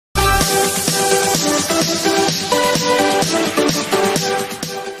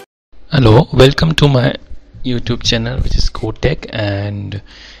Hello, welcome to my YouTube channel, which is CodeTech, and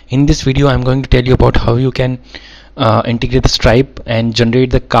in this video I'm going to tell you about how you can integrate the Stripe and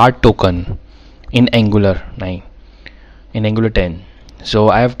generate the card token in Angular 9, in Angular 10. So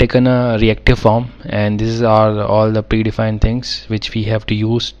I have taken a reactive form, and these are all the predefined things which we have to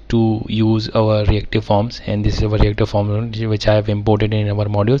use our reactive forms, and this is our reactive form which I have imported in our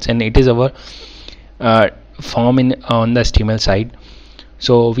modules, and it is our form on the HTML side.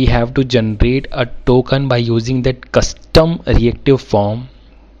 So we have to generate a token by using that custom reactive form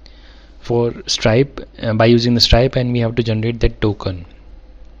for Stripe, by using the Stripe, and we have to generate that token.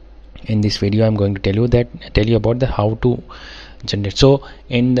 In this video I'm going to tell you about the how to generate. So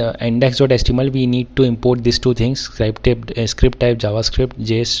in the index.html we need to import these two things, script type javascript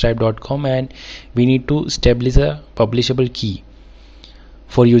jsstripe.com, and we need to establish a publishable key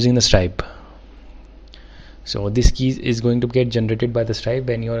for using the Stripe. So this key is going to get generated by the Stripe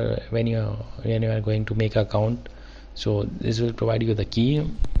when you are going to make an account. So this will provide you the key,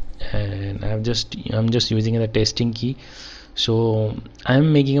 and I'm just using the testing key. So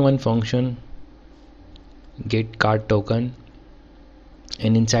I'm making one function, get card token,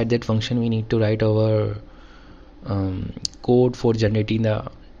 and inside that function we need to write our code for generating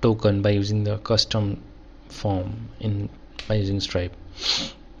the token by using the custom form by using Stripe.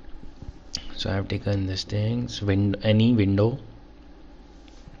 So I have taken these things, any window,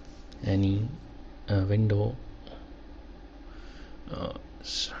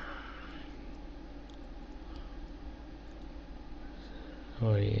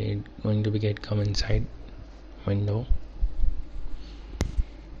 sorry, going to be come inside window,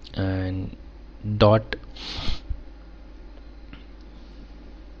 and dot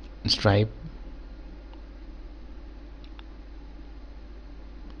Stripe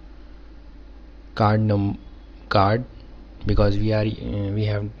card, because we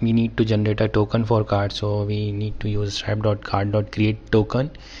need to generate a token for card, so we need to use stripe.card.create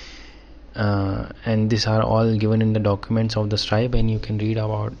token, and these are all given in the documents of the Stripe, and you can read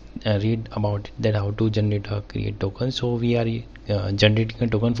about that how to generate a create token. So we are generating a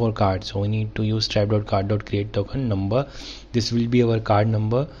token for card, so we need to use stripe.card.create token number. This will be our card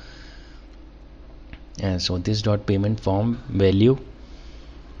number, and so this dot payment form value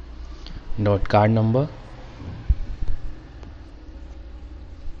dot card number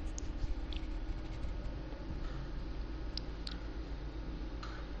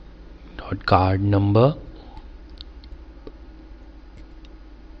dot card number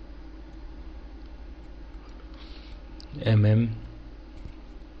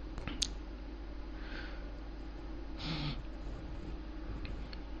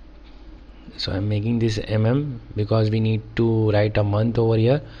So I'm making this because we need to write a month over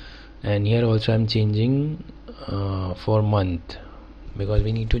here, and here also I'm changing for month, because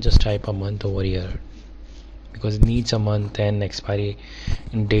we need to just type a month over here, because it needs a month and expiry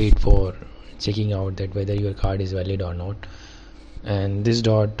date for checking out that whether your card is valid or not. And this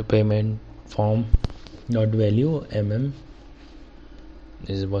dot payment form dot value this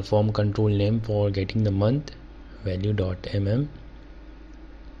is what form control name for getting the month, value dot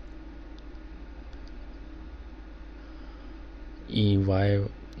ey,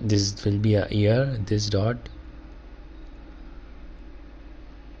 this will be a year, this dot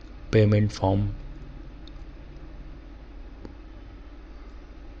payment form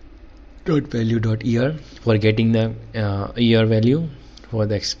dot value dot year for getting the year value for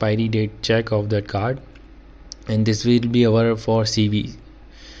the expiry date check of that card, and this will be our for CVV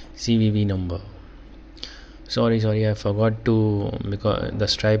number. Sorry, I forgot to, because the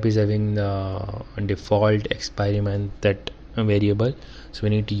Stripe is having the default expiry month that variable, so we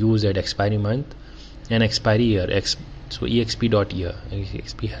need to use that expiry month and expiry year. So exp dot year,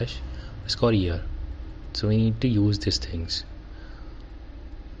 exp hash score year. So we need to use these things,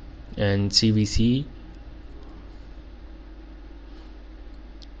 and CVC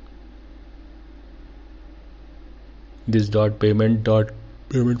this dot payment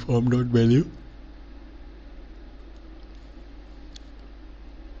form dot value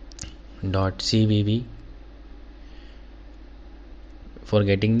dot CVV for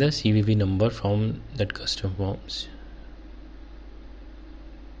getting the CVV number from that custom forms.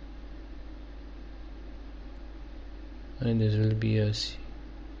 And this will be a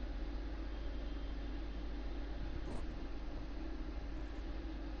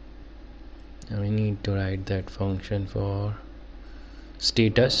we need to write that function for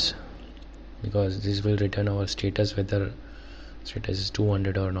status, because this will return our status, whether status is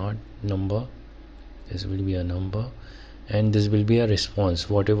 200 or not. Number, this will be a number, and this will be a response.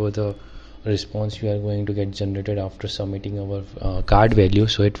 Whatever the response you are going to get generated after submitting our card value,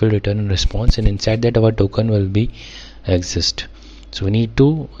 so it will return a response, and inside that our token will be exist. So we need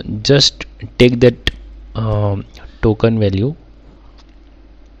to just take that token value.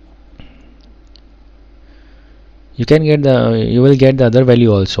 You will get the other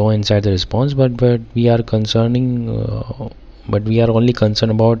value also inside the response, but we are only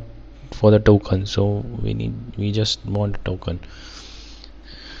concerned about for the token. So we just want a token.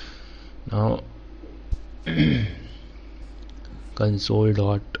 Now console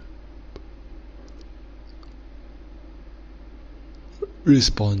dot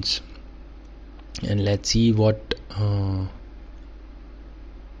response, and let's see what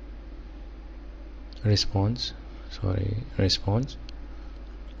response,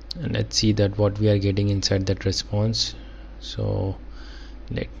 and let's see that what we are getting inside that response. So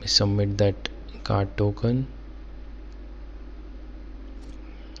let me submit that card token.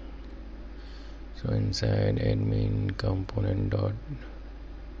 So inside admin component dot,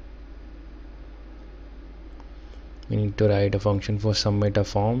 we need to write a function for submit a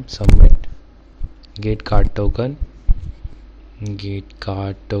form. Submit get card token,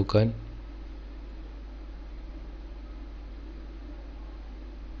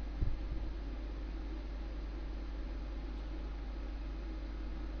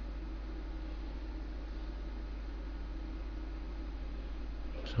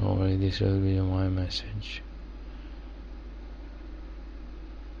 so this will be my message.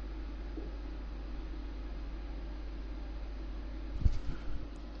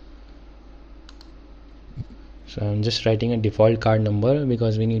 So I'm just writing a default card number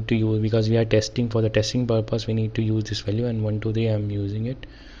because we need to use, because we are testing, for the testing purpose we need to use this value, and 123 I'm using it.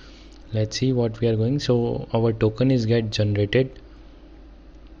 Let's see what we are going. So our token is get generated.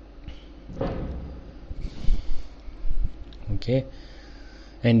 Okay,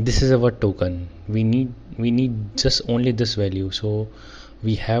 and this is our token. We need just only this value, so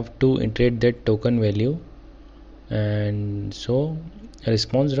we have to iterate that token value. And so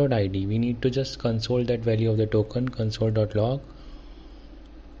response.id, we need to just console that value of the token, console.log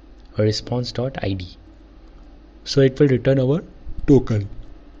response.id, so it will return our token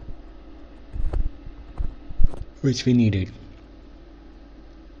which we needed.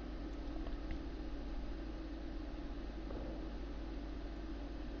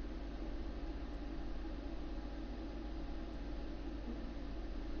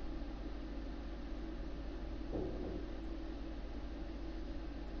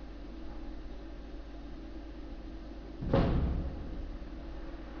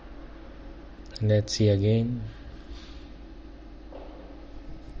 Let's see again.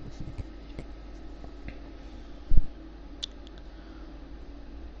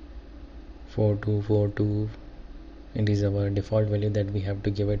 $4242, it is our default value that we have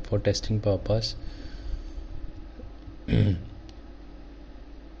to give it for testing purpose.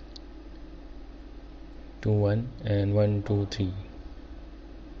 21 and 123.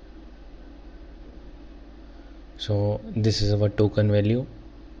 So this is our token value,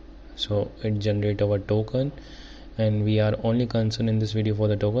 so it generate our token, and we are only concerned in this video for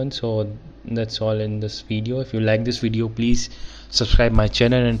the token. So that's all in this video. If you like this video, please subscribe my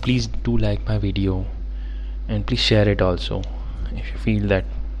channel, and please do like my video, and please share it also if you feel that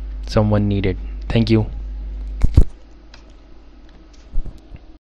someone need it. Thank you.